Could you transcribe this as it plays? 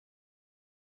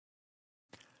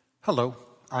Hello,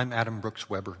 I'm Adam Brooks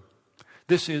Weber.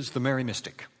 This is The Merry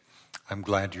Mystic. I'm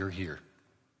glad you're here.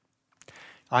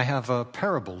 I have a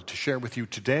parable to share with you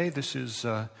today. This is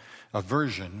a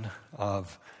version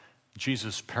of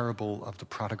Jesus' parable of the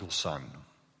prodigal son.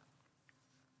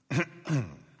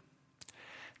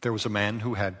 There was a man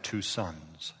who had 2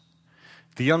 sons.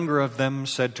 The younger of them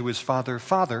said to his father,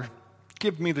 "Father,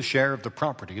 give me the share of the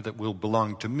property that will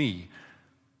belong to me."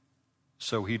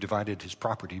 So he divided his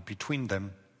property between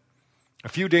them. A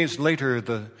few days later,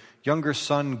 the younger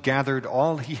son gathered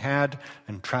all he had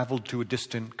and traveled to a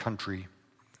distant country,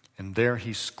 and there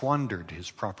he squandered his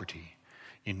property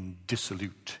in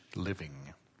dissolute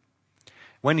living.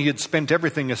 When he had spent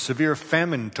everything, a severe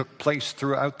famine took place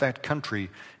throughout that country,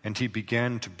 and he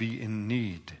began to be in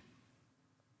need.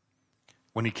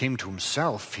 When he came to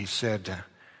himself, he said,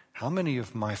 "How many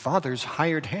of my father's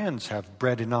hired hands have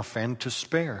bread enough and to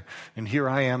spare, and here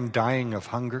I am dying of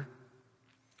hunger?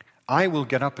 I will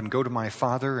get up and go to my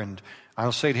father, and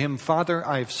I'll say to him, 'Father,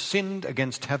 I have sinned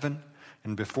against heaven,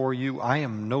 and before you I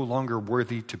am no longer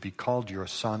worthy to be called your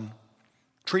son.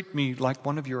 Treat me like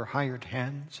one of your hired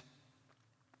hands.'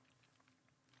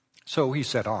 So he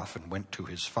set off and went to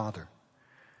his father.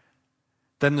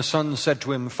 Then the son said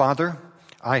to him, 'Father,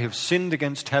 I have sinned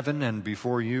against heaven, and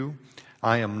before you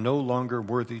I am no longer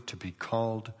worthy to be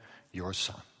called your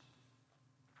son.'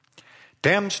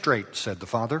 'Damn straight,' said the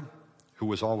father, who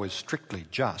was always strictly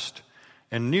just,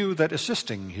 and knew that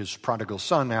assisting his prodigal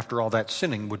son after all that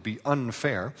sinning would be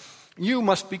unfair. 'You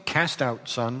must be cast out,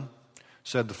 son,'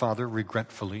 said the father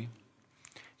regretfully.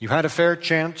 'You had a fair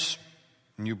chance,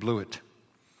 and you blew it.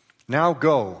 Now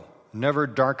go, never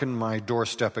darken my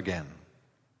doorstep again.'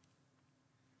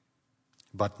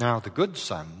 But now the good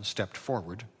son stepped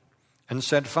forward and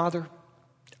said, 'Father,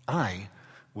 I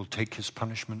will take his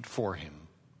punishment for him.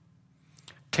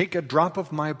 Take a drop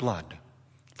of my blood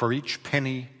for each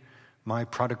penny my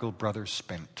prodigal brother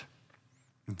spent.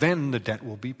 Then the debt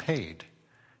will be paid,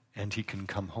 and he can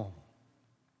come home.'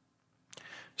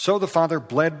 So the father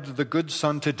bled the good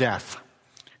son to death,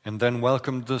 and then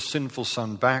welcomed the sinful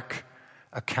son back,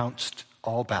 accounts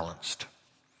all balanced.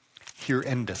 Here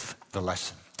endeth the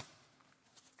lesson."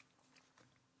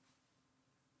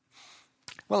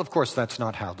 Well, of course, that's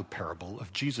not how the parable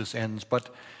of Jesus ends,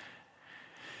 but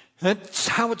that's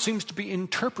how it seems to be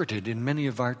interpreted in many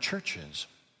of our churches,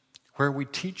 where we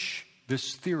teach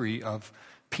this theory of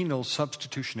penal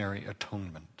substitutionary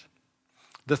atonement.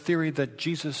 The theory that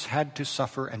Jesus had to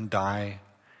suffer and die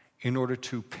in order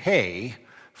to pay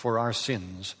for our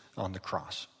sins on the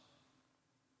cross.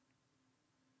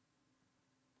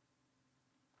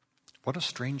 What a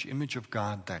strange image of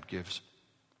God that gives.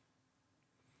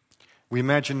 We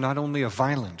imagine not only a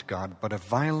violent God, but a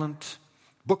violent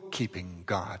bookkeeping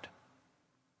God,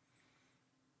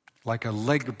 like a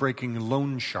leg-breaking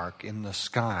loan shark in the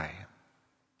sky.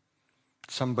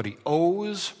 Somebody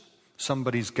owes,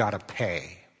 somebody's got to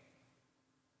pay.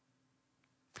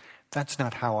 That's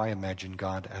not how I imagine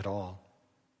God at all.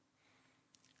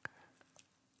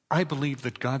 I believe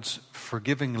that God's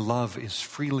forgiving love is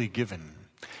freely given.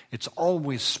 It's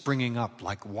always springing up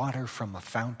like water from a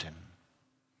fountain.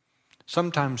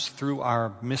 Sometimes through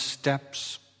our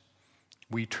missteps,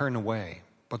 we turn away,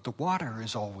 but the water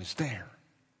is always there.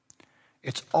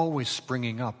 It's always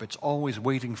springing up. It's always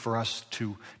waiting for us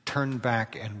to turn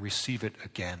back and receive it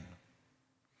again.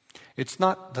 It's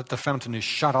not that the fountain is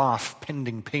shut off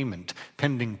pending payment,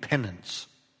 pending penance.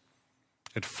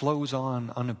 It flows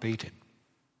on unabated.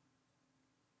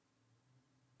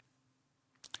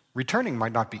 Returning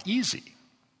might not be easy.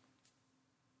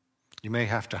 You may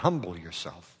have to humble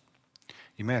yourself.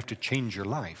 You may have to change your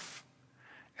life,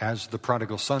 as the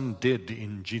prodigal son did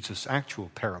in Jesus' actual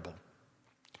parable.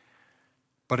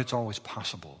 But it's always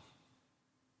possible.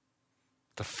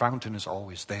 The fountain is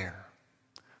always there,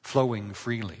 flowing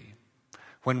freely.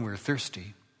 When we're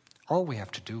thirsty, all we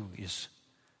have to do is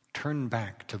turn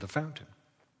back to the fountain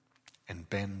and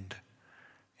bend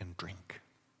and drink.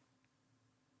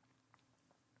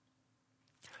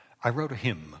 I wrote a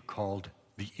hymn called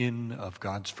 "The Inn of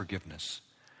God's Forgiveness."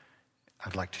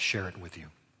 I'd like to share it with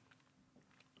you.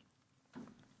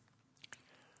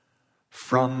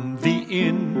 From the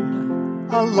inn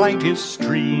a light is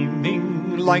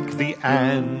streaming like the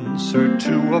answer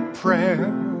to a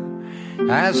prayer,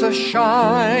 as a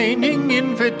shining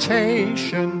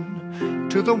invitation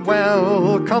to the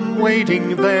welcome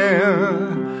waiting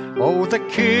there. Oh, the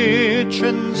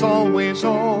kitchen's always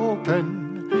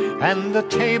open and the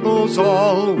table's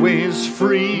always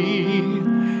free,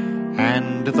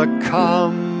 and the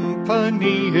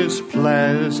company is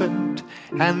pleasant,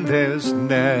 and there's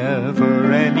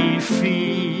never any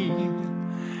fee.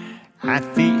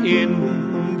 At the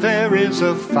inn there is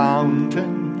a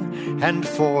fountain, and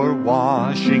for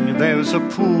washing there's a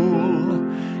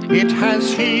pool. It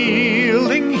has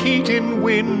healing heat in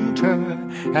winter,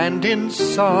 and in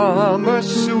summer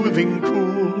soothing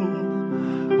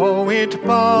cool. Oh, it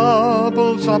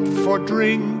bubbles up for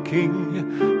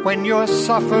drinking when you're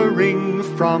suffering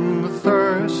from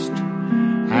thirst,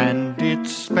 and it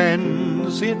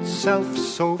spends itself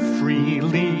so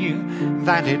freely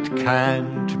that it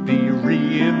can't be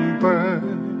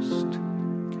reimbursed.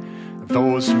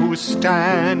 Those who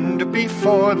stand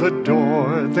before the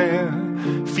door there,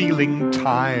 feeling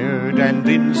tired and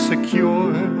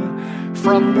insecure,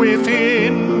 from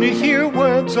within hear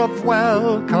words of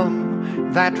welcome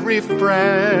that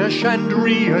refresh and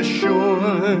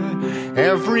reassure.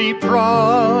 Every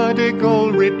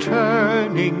prodigal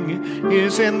returning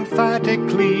is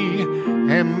emphatically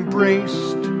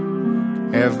embraced,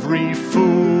 every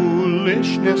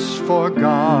foolishness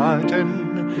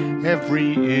forgotten,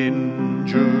 every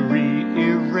injury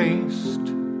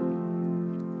erased.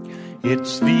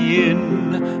 It's the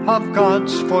inn of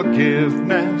God's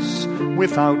forgiveness,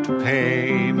 without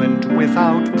payment,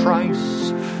 without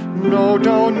price. No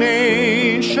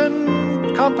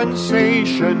donation,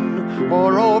 compensation,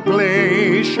 or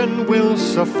oblation will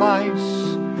suffice.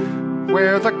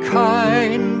 Where the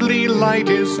kindly light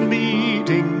is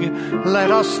leading, let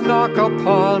us knock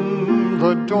upon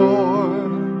the door.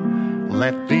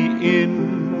 Let the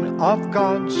inn of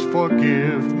God's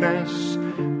forgiveness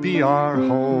be our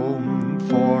home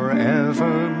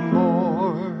forevermore.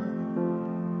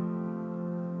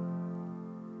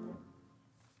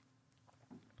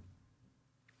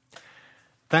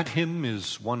 That hymn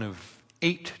is one of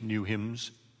 8 new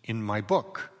hymns in my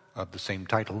book of the same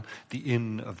title, The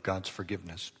Inn of God's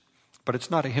Forgiveness. But it's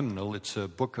not a hymnal, it's a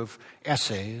book of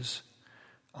essays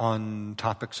on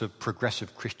topics of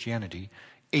progressive Christianity,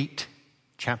 8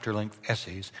 chapter-length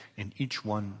essays, and each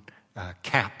one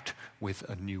capped with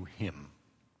a new hymn.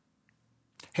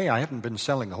 Hey, I haven't been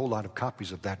selling a whole lot of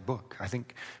copies of that book. I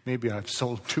think maybe I've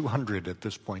sold 200 at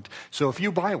this point. So if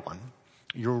you buy one,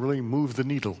 you'll really move the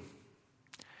needle.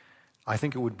 I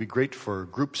think it would be great for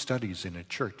group studies in a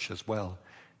church as well.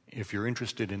 If you're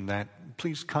interested in that,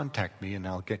 please contact me and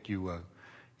I'll get you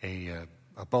a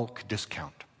bulk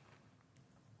discount.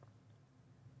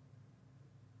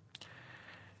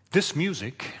 This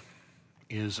music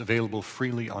is available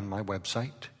freely on my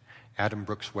website,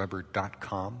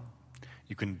 adambrooksweber.com.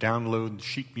 You can download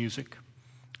sheet music,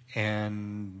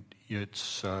 and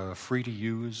it's free to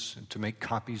use and to make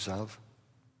copies of.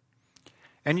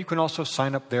 And you can also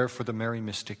sign up there for the Mary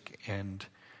Mystic and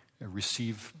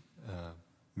receive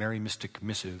Mary Mystic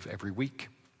missive every week.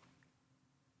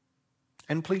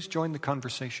 And please join the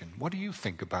conversation. What do you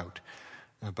think about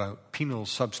penal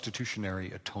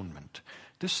substitutionary atonement?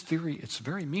 This theory, it's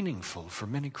very meaningful for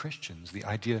many Christians, the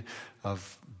idea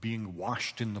of being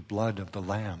washed in the blood of the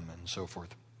Lamb and so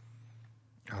forth.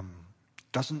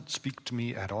 Doesn't speak to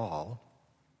me at all.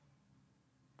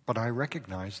 But I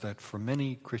recognize that for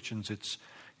many Christians, it's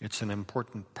an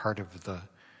important part of the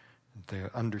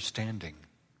understanding.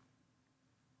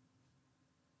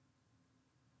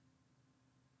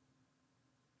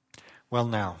 Well,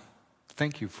 now,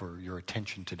 thank you for your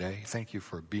attention today. Thank you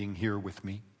for being here with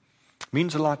me. It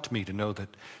means a lot to me to know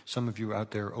that some of you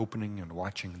out there opening and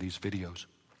watching these videos.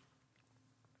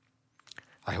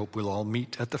 I hope we'll all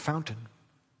meet at the fountain.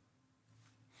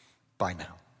 Bye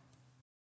now.